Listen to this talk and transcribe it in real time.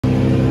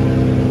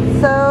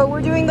So we're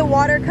doing the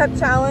water cup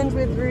challenge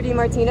with Rudy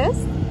Martinez.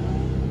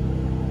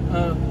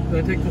 Do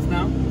I take this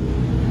now?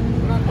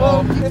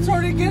 Well, it's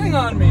already getting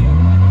on me.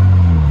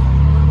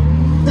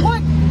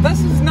 What?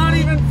 This is not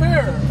even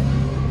fair.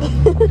 Oh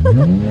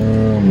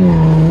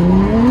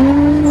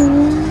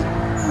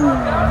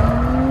God.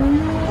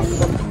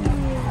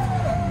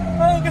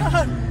 Oh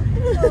God.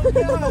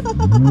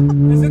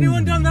 Has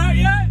anyone done that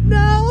yet?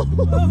 No.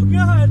 Oh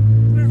God.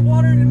 There's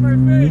water in my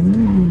face.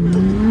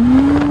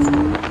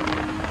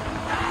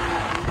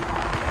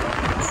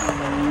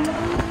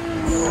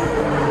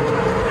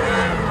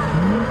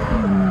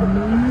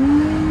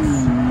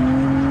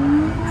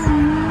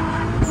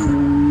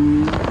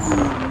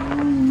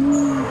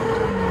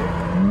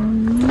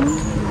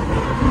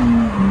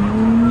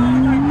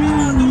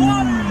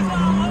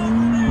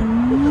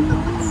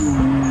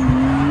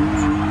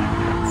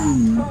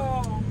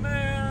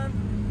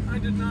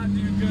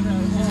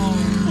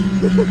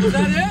 Is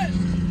that it?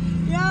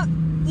 Yeah,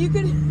 you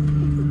could. I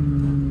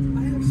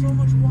have so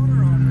much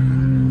water on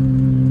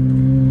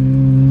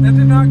me. That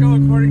did not go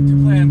according to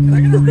plan. Can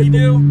I get a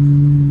redo?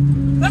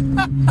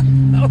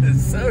 That was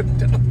so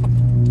dumb.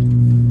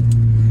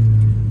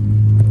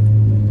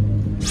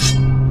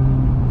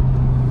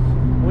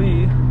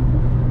 We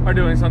are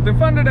doing something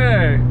fun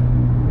today.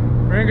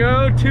 We're gonna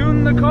go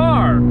tune the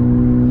car.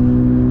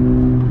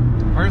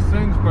 First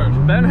things first.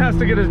 Ben has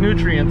to get his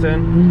nutrients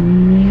in.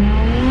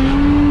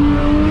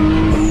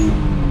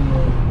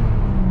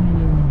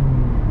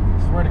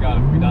 Swear to God,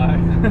 if we die.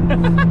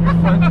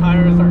 Your front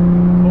tires are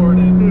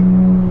corded.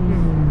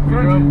 We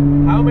drove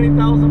how many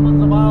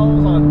thousands of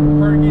miles on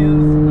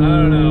Pergies? I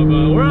don't know,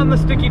 but we're on the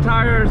sticky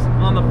tires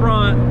on the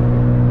front,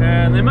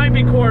 and they might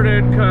be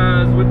corded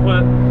because we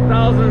put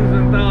thousands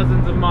and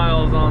thousands of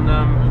miles on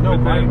them. There's no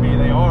might be,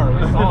 they are.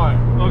 We saw it.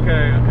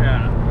 Okay,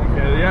 yeah.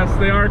 Okay, yes,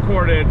 they are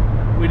corded.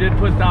 We did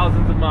put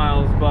thousands of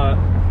miles, but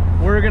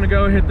we're gonna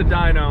go hit the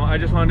dyno. I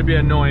just wanted to be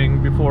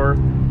annoying before.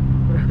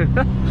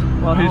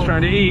 While he's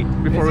trying to eat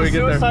before we get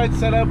there. It's a suicide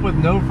setup with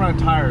no front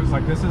tires.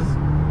 Like this is.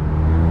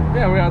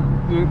 Yeah, we got.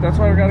 That's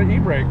why we got an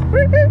e-brake.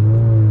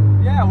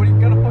 Yeah, what are you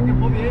gonna fucking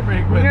pull the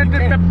e-brake with? You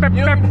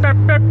don't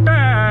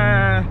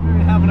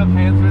have enough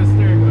hands for the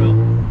steering wheel.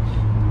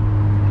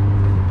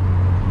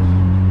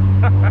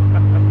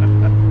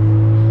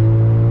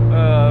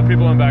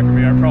 People in back of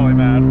me are probably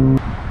mad.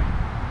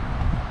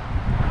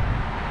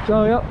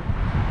 So yep,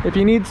 if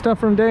you need stuff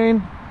from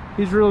Dane,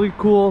 he's really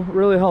cool,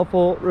 really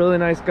helpful, really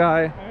nice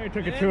guy. I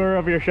took a tour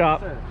of your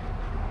shop.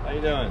 How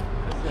you doing?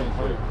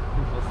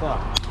 What's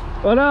up?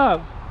 What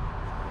up?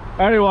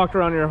 I already walked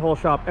around your whole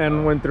shop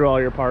and went through all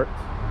your parts.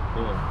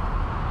 Cool.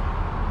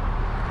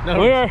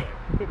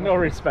 No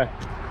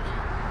respect.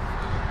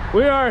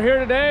 We are here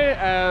today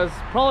as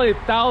probably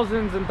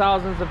thousands and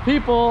thousands of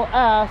people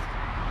asked,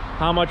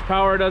 how much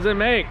power does it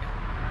make?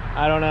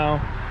 I don't know.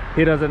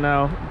 He doesn't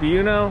know. Do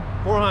you know?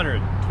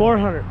 400.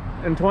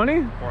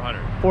 420? 400.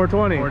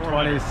 420.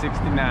 420,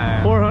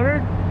 69.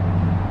 400?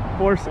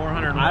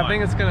 400. I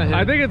think it's gonna hit.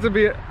 I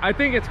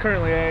think it's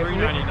currently a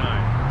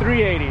 399.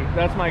 380.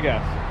 That's my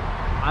guess.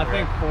 I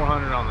think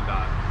 400 on the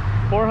dot.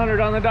 400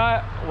 on the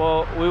dot?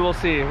 Well, we will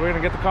see. We're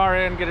gonna get the car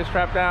in, get it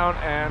strapped down,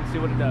 and see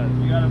what it does.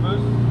 You got a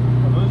boost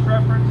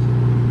reference?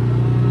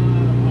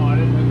 Oh, I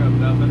didn't hook up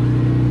nothing.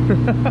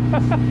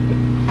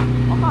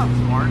 I'm not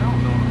smart. I don't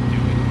know what I'm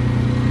doing.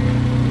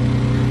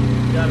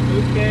 You got a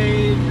boost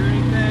gauge or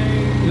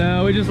anything?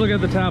 No, we just look at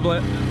the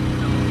tablet.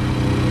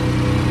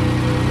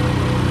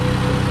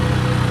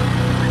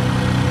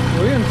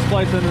 We can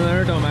splice into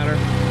there, it don't matter.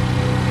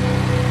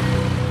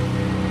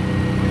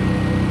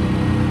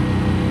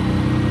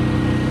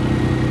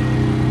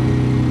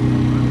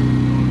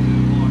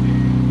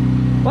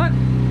 What?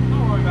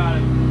 Don't worry about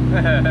it.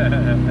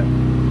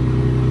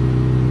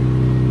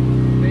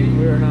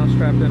 We are now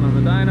strapped in on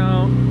the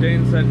dyno.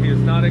 Dane said he is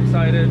not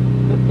excited.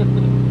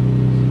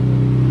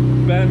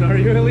 Ben, are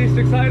you at least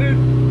excited?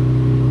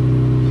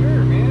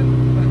 Sure, man.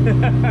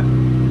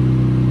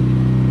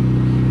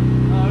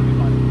 Oh, it'll be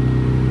fine.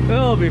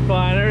 It'll be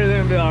fine.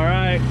 Everything will be all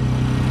right.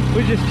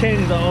 We just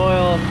changed the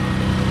oil.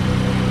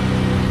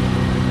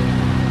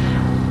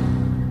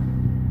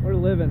 We're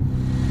living.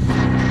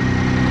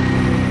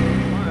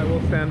 I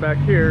will stand back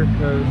here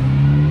because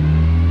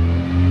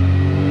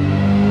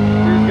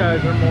these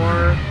guys are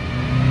more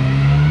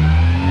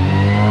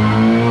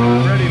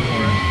ready for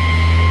it.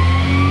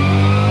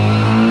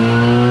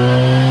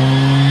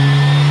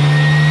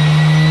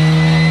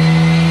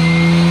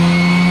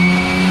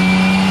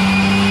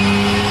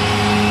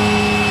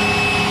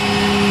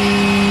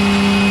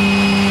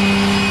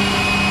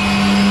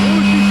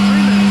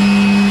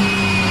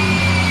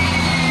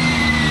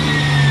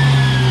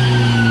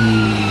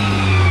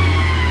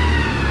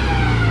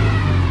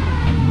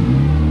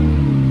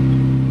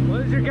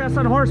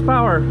 On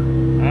horsepower?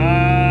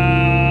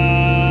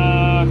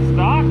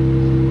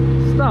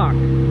 Stock.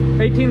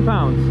 18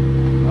 pounds.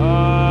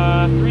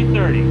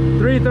 330.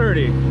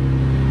 330.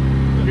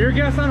 Your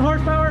guess on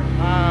horsepower?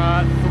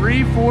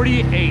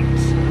 348.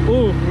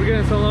 Ooh, we're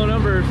getting some low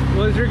numbers.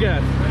 What is your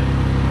guess?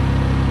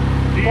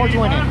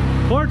 420.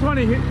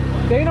 420.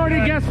 Dane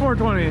already guessed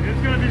 420.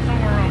 It's gonna be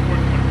somewhere around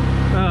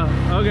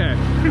 420. Oh, okay.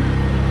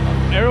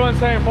 Everyone's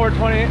saying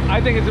 420.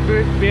 I think it's a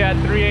be at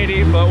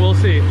 380, but we'll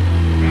see.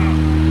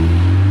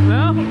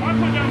 No? I put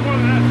down more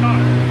than that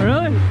time.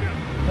 Really?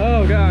 Yeah.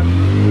 Oh gosh.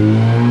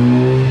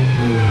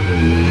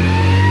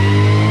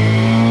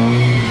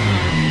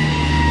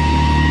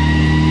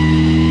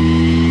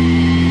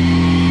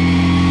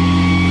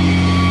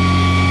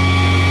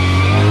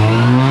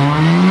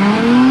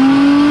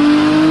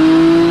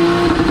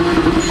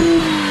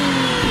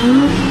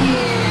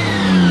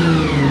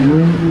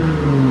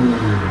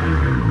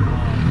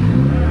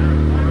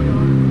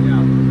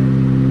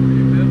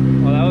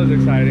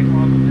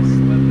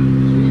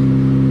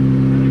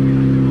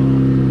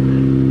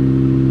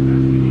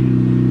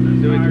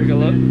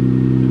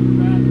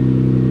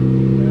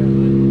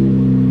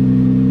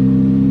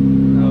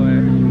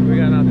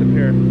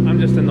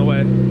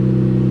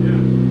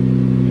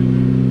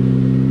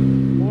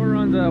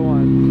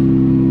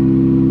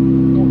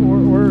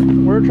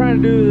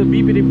 Trying to do the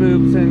beepity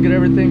boops and get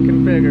everything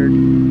configured.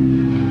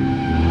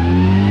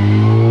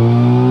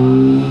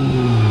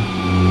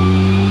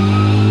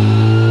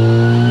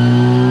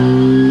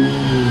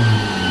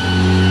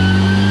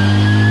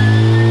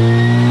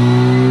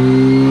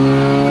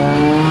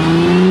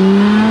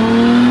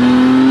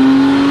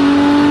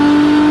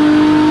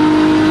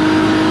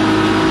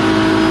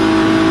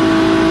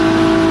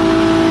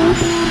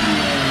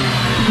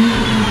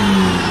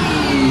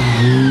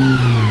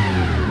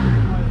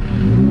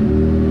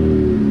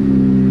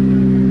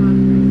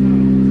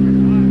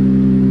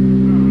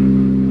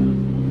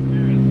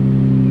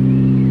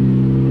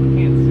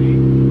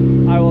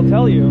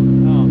 Tell you.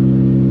 Oh.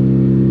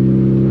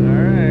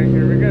 Alright,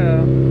 here we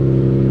go.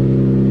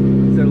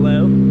 Is it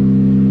low?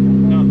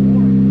 No.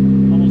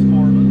 Almost 4.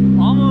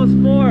 Almost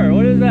 4.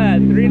 What is that?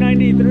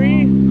 393? Yeah.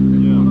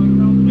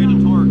 Look at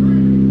the torque.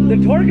 The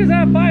torque is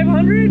at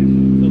 500? It's a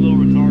little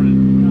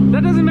retarded.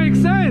 That doesn't make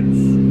sense.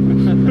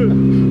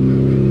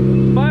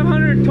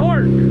 500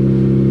 torque.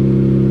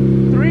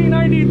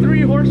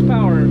 393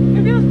 horsepower.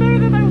 It feels better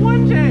than my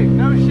 1J.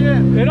 No shit.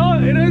 It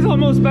is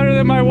almost better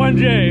than my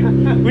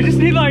 1J. We just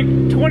need like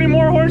 20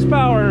 more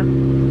horsepower.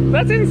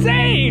 That's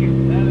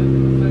insane. That is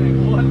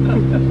insane. What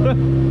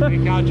the?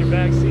 Take out your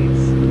back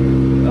seats.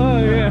 Oh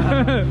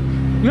yeah.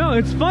 No,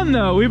 it's fun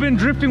though. We've been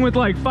drifting with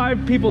like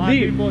 5 people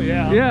deep. People,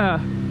 yeah. Yeah.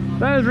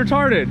 That is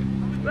retarded.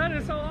 That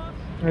is so awesome.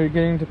 Are you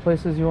getting to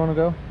places you want to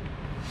go?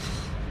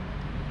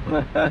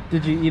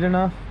 Did you eat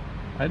enough?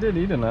 I did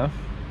eat enough.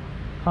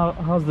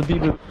 How's the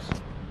beep boops?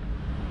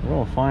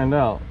 We'll find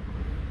out.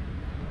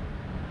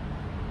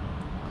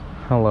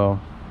 Hello.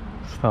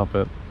 Stop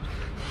it.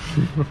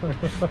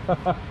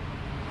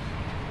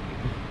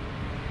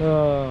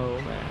 Oh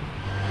man.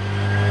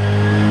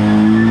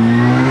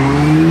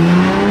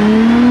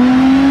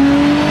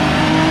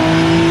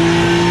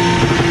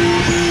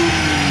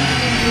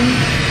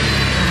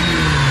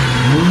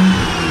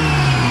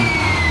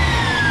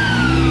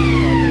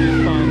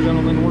 Fine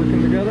gentlemen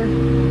working together.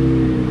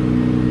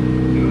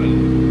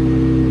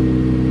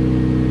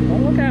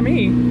 Don't look at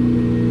me.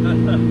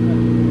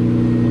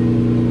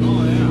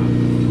 Oh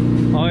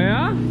yeah. Oh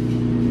yeah?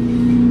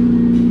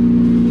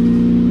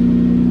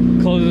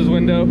 Close his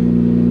window.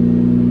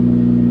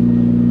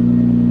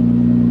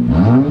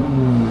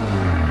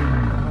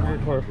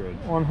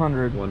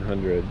 100.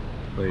 100.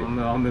 Wait.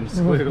 On them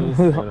squiggles.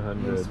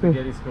 100.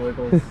 Spaghetti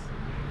squiggles.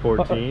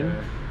 14.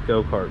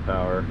 Go-kart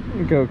power.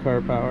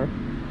 Go-kart power.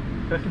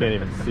 Can't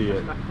even see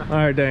it. All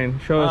right, Dane,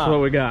 show us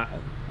what we got.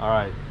 All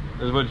right.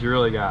 This is what you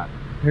really got.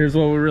 Here's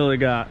what we really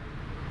got.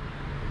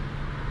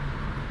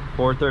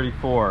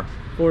 434.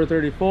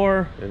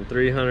 434. And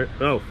 300.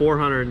 Oh,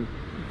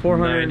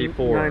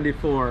 494.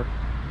 94.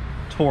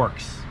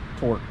 Torques.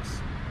 All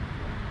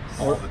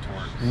the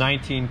torques.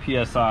 19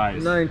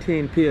 psi's.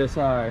 19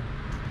 psi.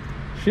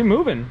 She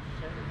moving.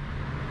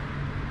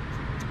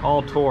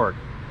 All torque.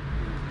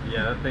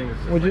 Yeah, that thing is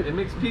just Would like, you- it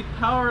makes peak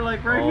power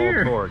like right All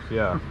here. torque,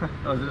 yeah.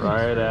 Oh, this is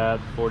Right at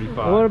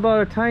 45. What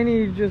about a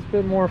tiny, just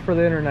bit more for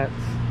the internet?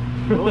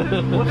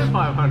 what is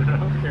 500? I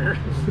don't care.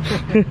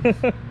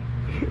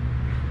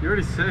 You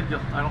already said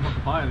I don't have to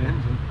buy the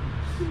engine.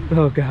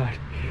 Oh God.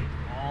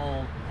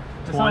 All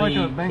It's not like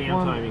 20 a Bank cam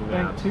 1, timing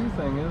Bank valves. 2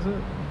 thing, is it? Are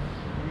you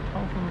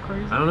talking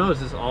crazy? I don't know, is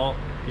this all?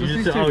 You're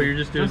these just, two. oh, you're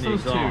just doing the those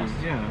exhaust.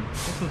 two. Yeah.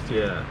 Just those two.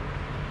 Yeah.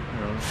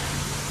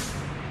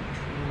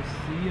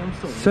 See, I'm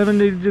still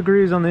 70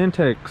 degrees on the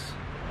intakes.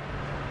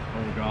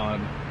 Oh God.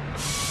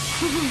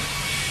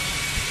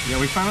 Yeah,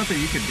 we found out that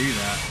you could do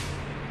that.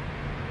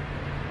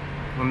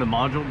 When the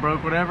module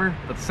broke, whatever,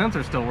 but the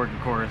sensor's still working,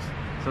 of course.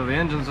 So the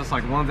engine's just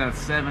like one's at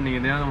 70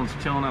 and the other one's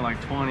chilling at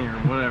like 20 or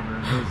whatever.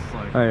 It's just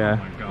like, Oh yeah.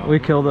 my God. We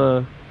killed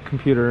a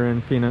computer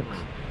in Phoenix.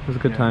 It was a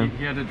good time.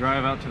 He had to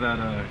drive out to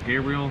that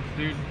Gabriel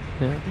dude.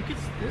 Yeah. I think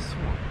it's this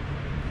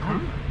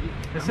one.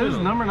 It says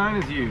number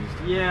 9 is used.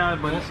 Yeah,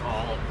 but it's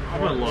all. I'm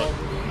gonna look.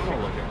 I'm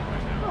gonna look at it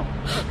right now.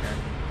 Okay.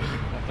 I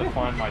have to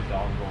find my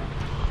dongle.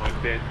 My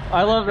bit.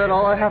 I love that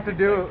all I have to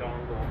do.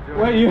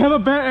 Wait, you have a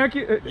bad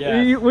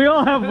Yes. We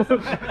all have.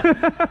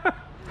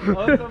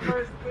 What's the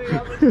first thing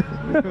I would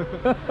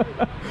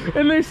do?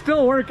 And they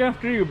still work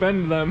after you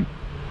bend them.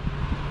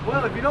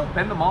 Well, if you don't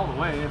bend them all the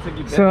way, it's like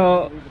you bend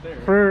So, them and leave it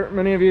there. for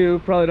many of you who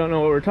probably don't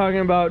know what we're talking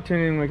about,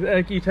 tuning with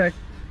Ecotech,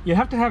 you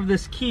have to have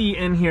this key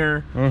in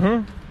here,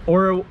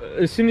 or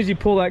as soon as you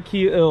pull that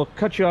key, it'll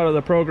cut you out of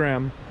the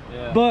program.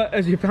 Yeah. But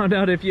as you found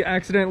out, if you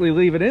accidentally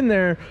leave it in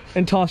there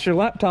and toss your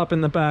laptop in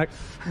the back,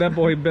 that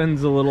boy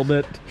bends a little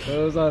bit. It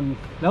was on.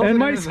 It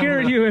might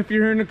scare you if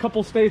you're in a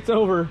couple states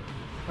over.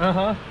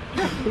 Well,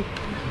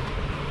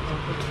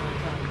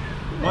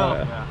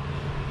 Yeah.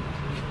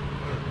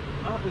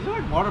 Is there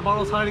like water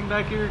bottles hiding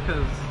back here?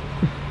 Cause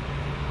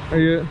Are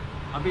you?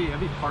 I'd be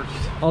parched.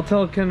 I'll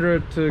tell Kendra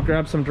to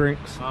grab some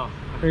drinks. Oh.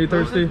 Are you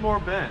thirsty? More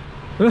bent.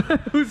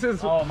 Who's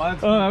this? Oh,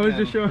 mine's. Oh, I was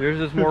just showing. Yours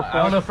is more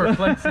I don't know if we're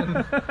flexing.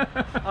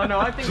 Oh no,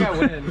 I think I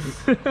win.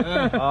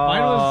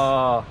 Mine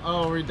was.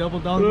 Oh, we double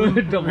down.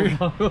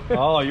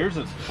 Oh, yours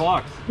is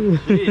fucked.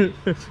 Jeez.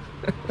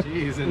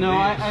 Jeez. No,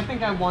 I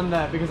think I won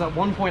that because at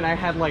one point I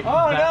had like.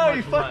 Oh that no, much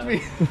you fucked left.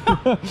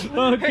 me.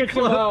 Oh, kick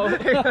him out.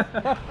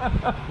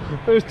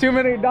 There's too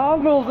many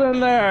dongles in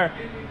there.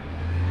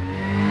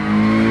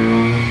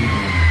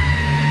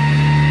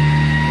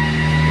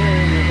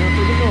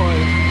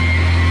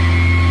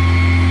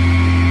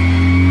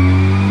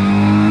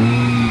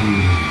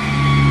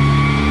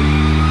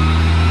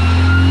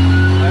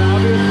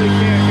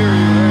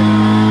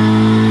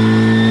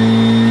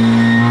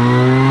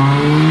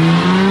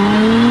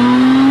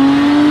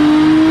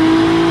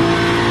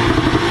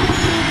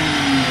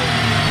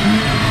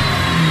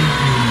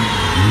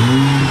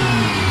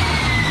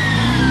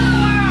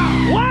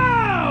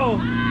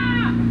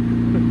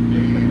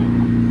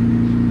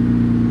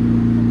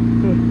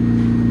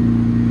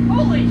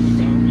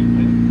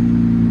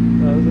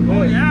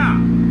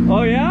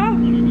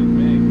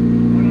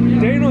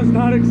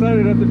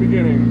 Excited at the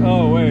beginning.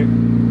 Oh wait.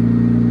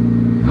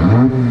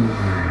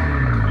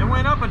 It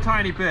went up a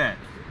tiny bit.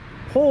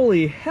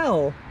 Holy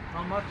hell.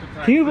 How much a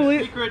tiny Can you bit?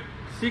 believe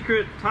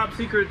Top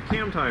secret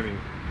cam timing.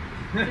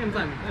 Same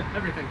time,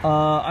 everything.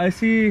 I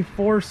see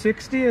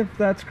 460 if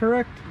that's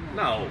correct.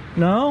 No.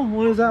 No?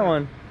 What is that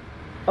one?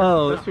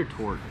 Oh. That's your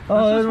torque. Oh,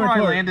 That's that's just my where I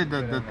torque. landed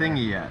the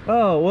thingy at.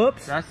 Oh,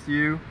 whoops. That's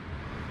you.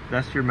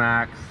 That's your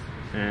max.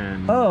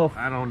 And Oh.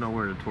 I don't know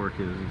where the torque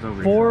is. It's over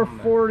here.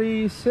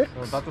 446.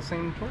 So about the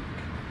same torque.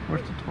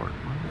 Where's the torque?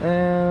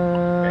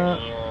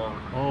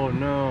 Oh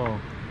no.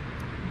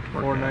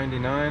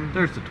 499.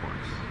 There's the torques.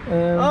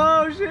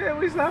 Oh shit,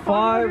 we snapped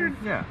 500.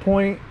 Yeah.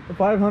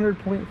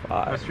 500.5.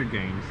 That's your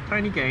gains.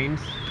 Tiny gains.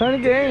 Tiny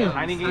gain.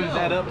 Tiny gains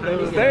that up.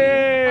 Those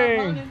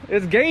Dang.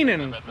 It's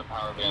gaining. The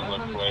power band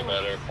looks way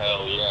better.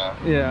 Hell yeah.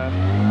 Yeah.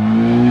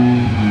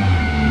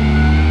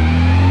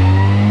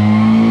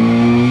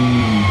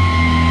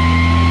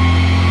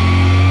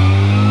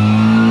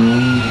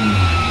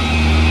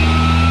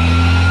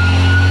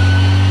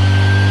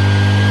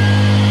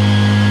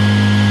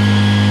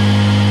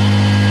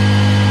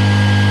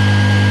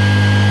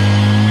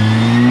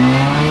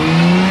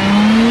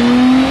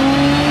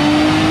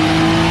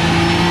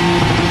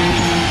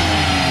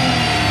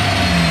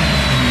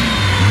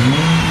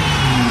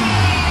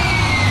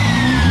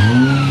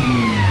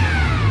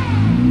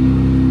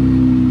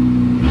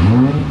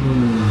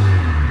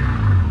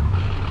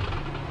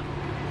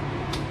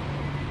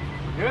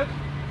 good?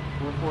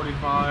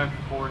 445,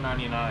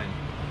 499.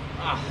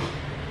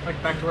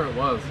 Like back to where it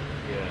was.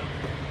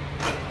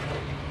 Yeah.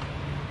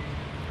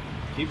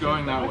 Keep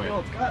going that way.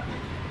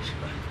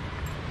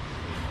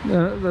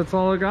 That's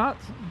all I got.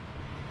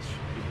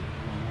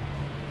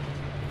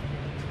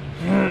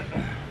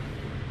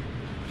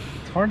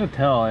 It's hard to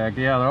tell. Like,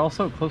 yeah, they're all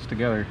so close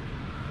together.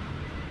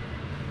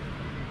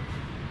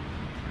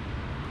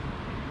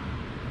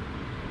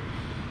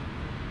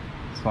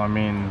 So I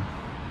mean,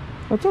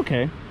 That's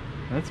okay.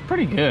 that's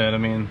pretty good. I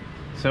mean,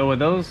 so with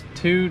those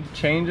two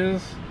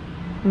changes,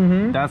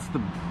 that's the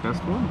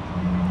best one.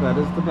 That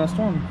is the best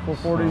one.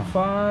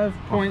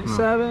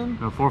 445.7.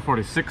 No,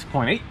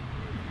 446.8.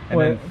 And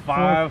Wait, then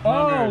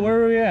 500. Oh,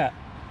 where are we at?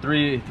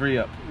 Three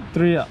up.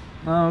 3 up.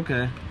 Oh,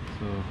 okay.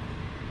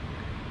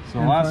 So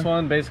the last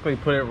one basically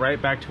put it right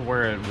back to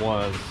where it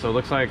was. So it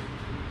looks like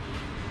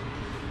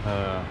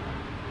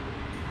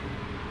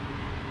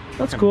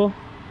That's cool.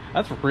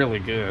 that's really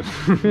good.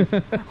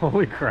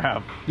 Holy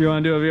crap. Do you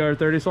want to do a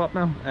VR30 swap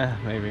now?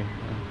 Maybe.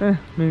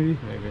 Maybe.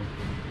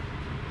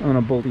 I'm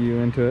gonna bully you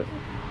into it.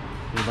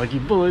 Like you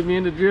bullied me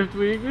into Drift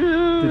Week.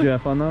 Did you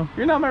have fun though?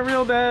 You're not my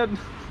real dad.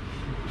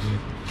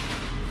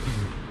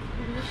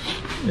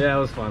 Yeah, it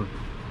was fun.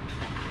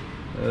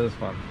 It was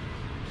fun.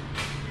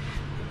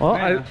 Well,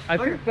 Man, I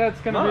think that's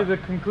gonna be the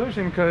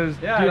conclusion because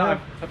Yeah,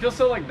 I feel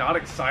so like not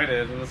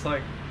excited, and it's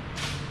like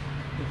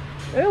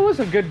it was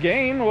a good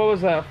gain. What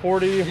was that?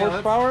 40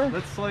 horsepower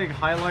Let's like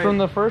highlight from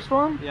the first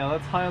one. Yeah,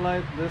 let's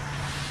highlight this,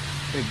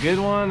 the good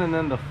one, and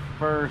then the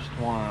first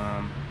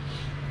one.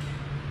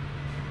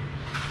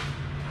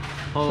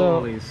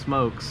 Holy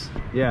smokes!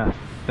 Yeah,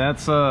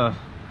 that's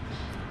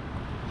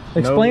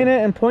Explain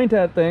it and point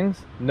at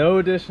things. no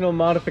additional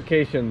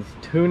modifications,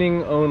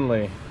 tuning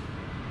only.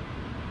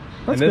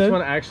 And this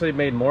one actually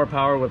made more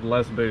power with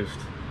less boost.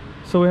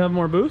 So we have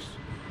more boost?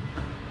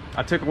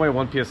 I took away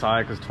 1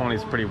 PSI because 20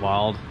 is pretty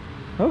wild.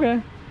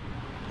 Okay.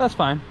 That's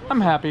fine.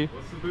 I'm happy.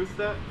 What's the boost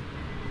at?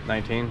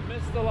 19.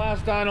 Missed the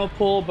last dyno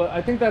pull, but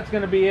I think that's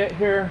going to be it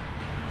here.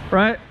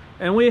 Right?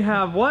 And we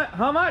have what?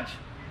 How much?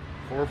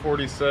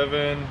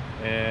 447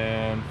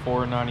 and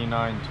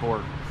 499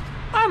 torque.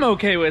 I'm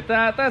okay with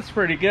that. That's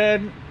pretty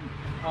good.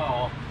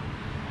 Oh,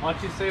 why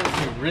don't you say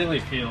what you really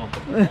feel?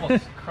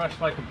 Almost crushed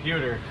my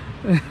computer.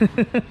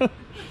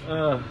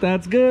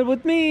 That's good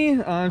with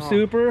me. I'm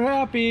super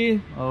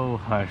happy. Oh,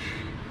 hush.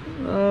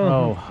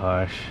 Oh,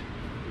 hush.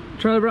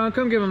 Charlie Brown,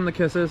 come give him the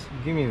kisses.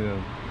 Give me the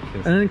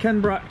kiss. And then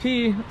Ken brought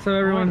tea, so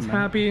everyone's minute.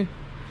 happy.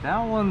 That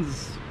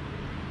one's...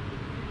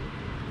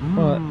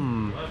 What?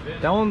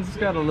 That one's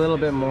got a little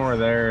bit more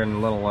there and a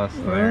little less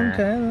there.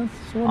 Okay,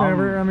 that's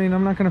whatever. I mean,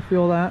 I'm not gonna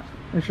feel that.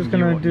 It's just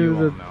gonna do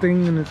the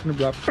thing and it's gonna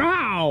be like,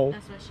 pow!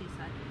 That's what she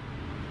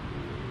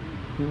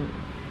said.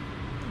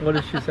 What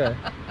did she say?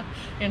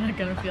 You're not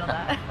gonna feel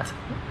that.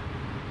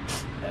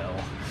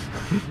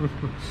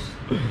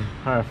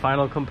 Alright,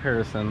 final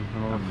comparison. I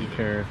don't know if you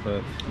care,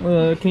 but...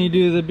 Can you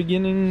do the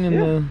beginning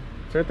and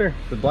it's right there.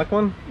 The black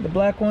one? the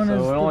black one? So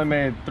is it only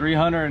made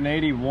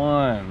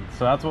 381.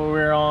 So that's what we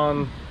were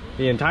on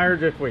the entire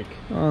drift week.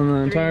 on the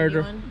entire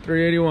 381.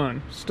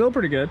 381. Still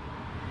pretty good.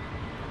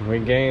 We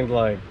gained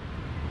like,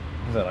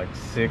 what was that, like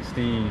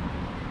 60? I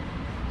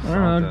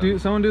don't know.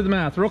 Someone do the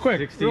math real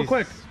quick. Real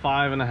quick.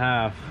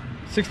 65.5.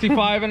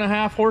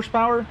 65.5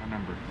 horsepower.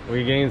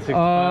 We gained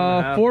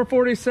 65.5.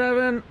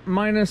 447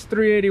 minus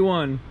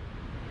 381.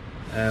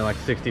 And like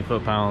 60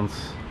 foot-pounds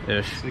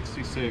ish.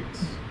 66.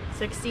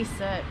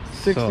 66.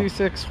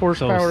 66 So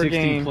horsepower 60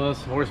 gain.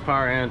 plus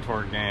horsepower and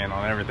torque gain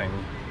on everything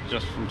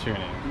just from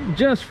tuning.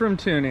 Just from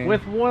tuning.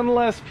 With one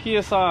less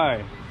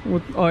PSI.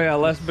 Oh yeah,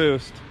 less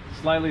boost.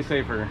 Slightly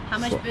safer. How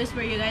much boost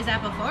were you guys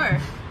at before?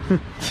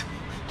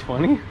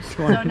 20?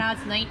 So now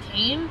it's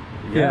 19?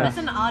 Yeah. That's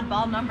an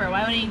oddball number.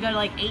 Why wouldn't you go to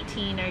like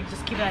 18 or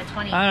just keep it at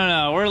 20? I don't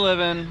know. We're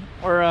living.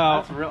 We're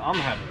out. That's real. I'm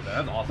happy with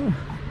that. That's awesome.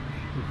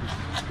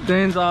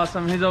 Dane's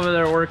awesome. He's over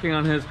there working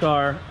on his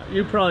car.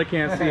 You probably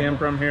can't see him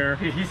from here.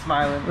 He's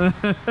smiling.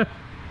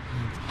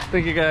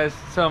 Thank you guys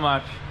so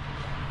much.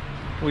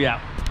 We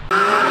out.